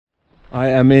I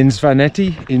am in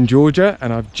Svaneti in Georgia,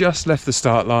 and I've just left the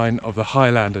start line of the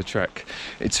Highlander trek.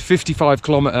 It's a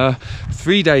 55-kilometer,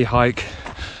 3-day hike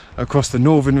across the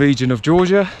northern region of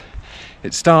Georgia.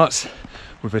 It starts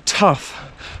with a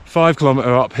tough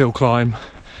 5-kilometer uphill climb,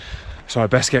 so I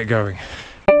best get going.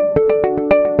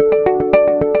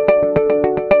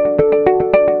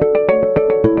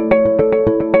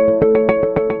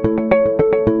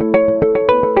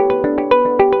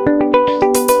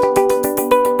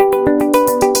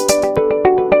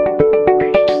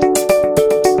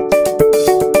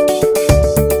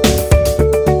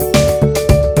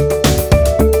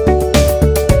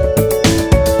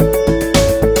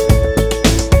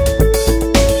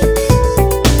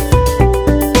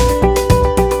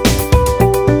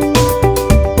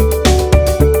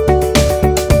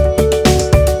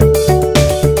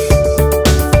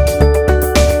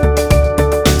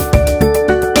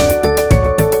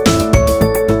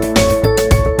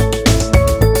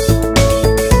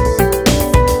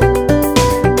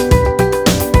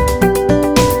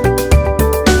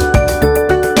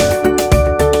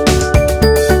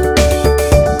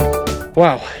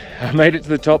 Wow, I made it to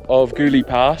the top of Guli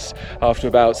Pass after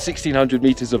about 1,600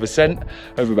 meters of ascent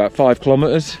over about 5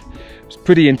 kilometers. It was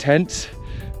pretty intense,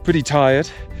 pretty tired,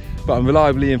 but I'm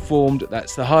reliably informed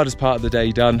that's the hardest part of the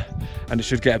day done, and it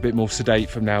should get a bit more sedate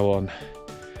from now on.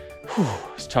 Whew,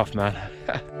 it's tough, man.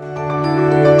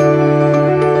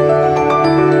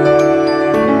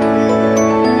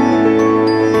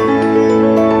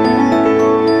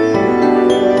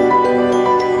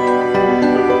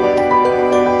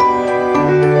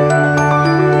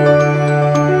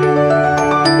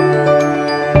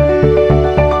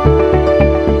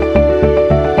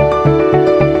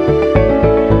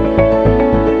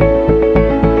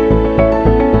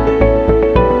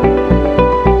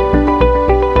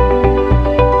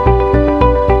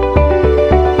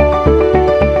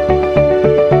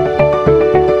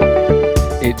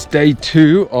 Day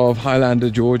 2 of Highlander,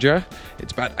 Georgia.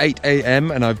 It's about 8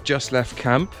 AM and I've just left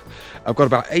camp. I've got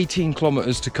about 18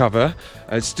 kilometers to cover.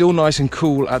 It's still nice and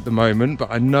cool at the moment,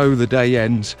 but I know the day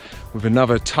ends with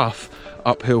another tough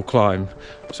uphill climb,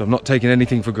 so I'm not taking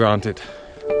anything for granted.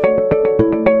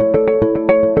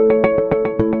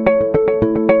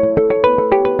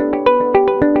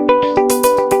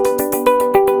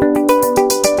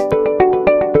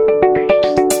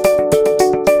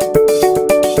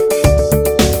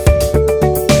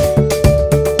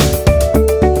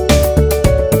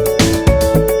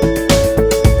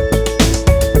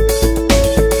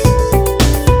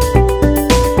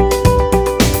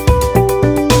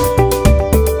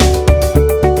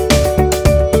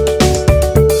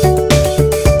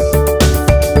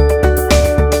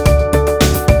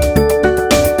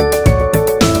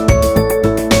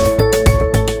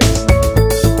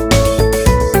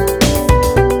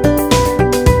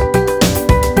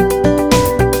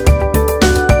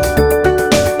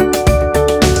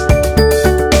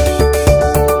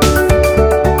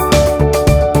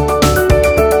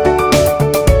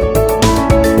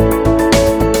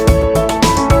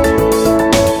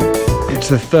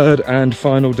 The third and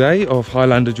final day of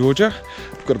Highlander, Georgia.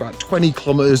 We've got about 20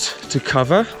 kilometers to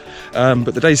cover,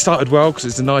 but the day started well because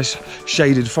it's a nice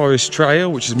shaded forest trail,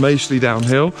 which is mostly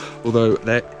downhill, although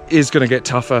there is going to get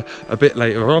tougher a bit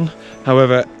later on.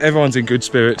 However, everyone's in good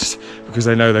spirits because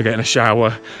they know they're getting a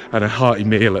shower and a hearty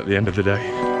meal at the end of the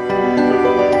day.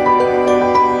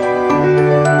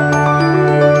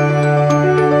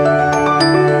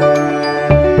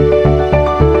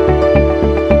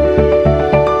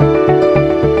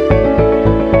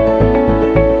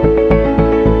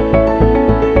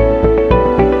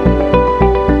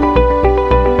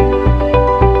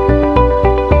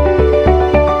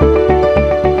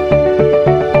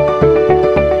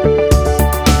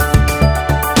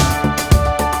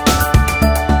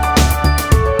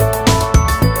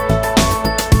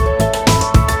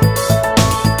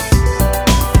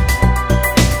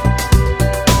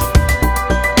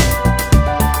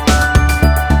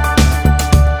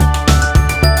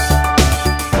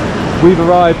 We've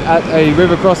arrived at a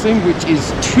river crossing which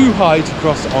is too high to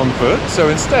cross on foot, so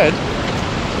instead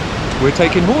we're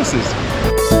taking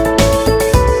horses.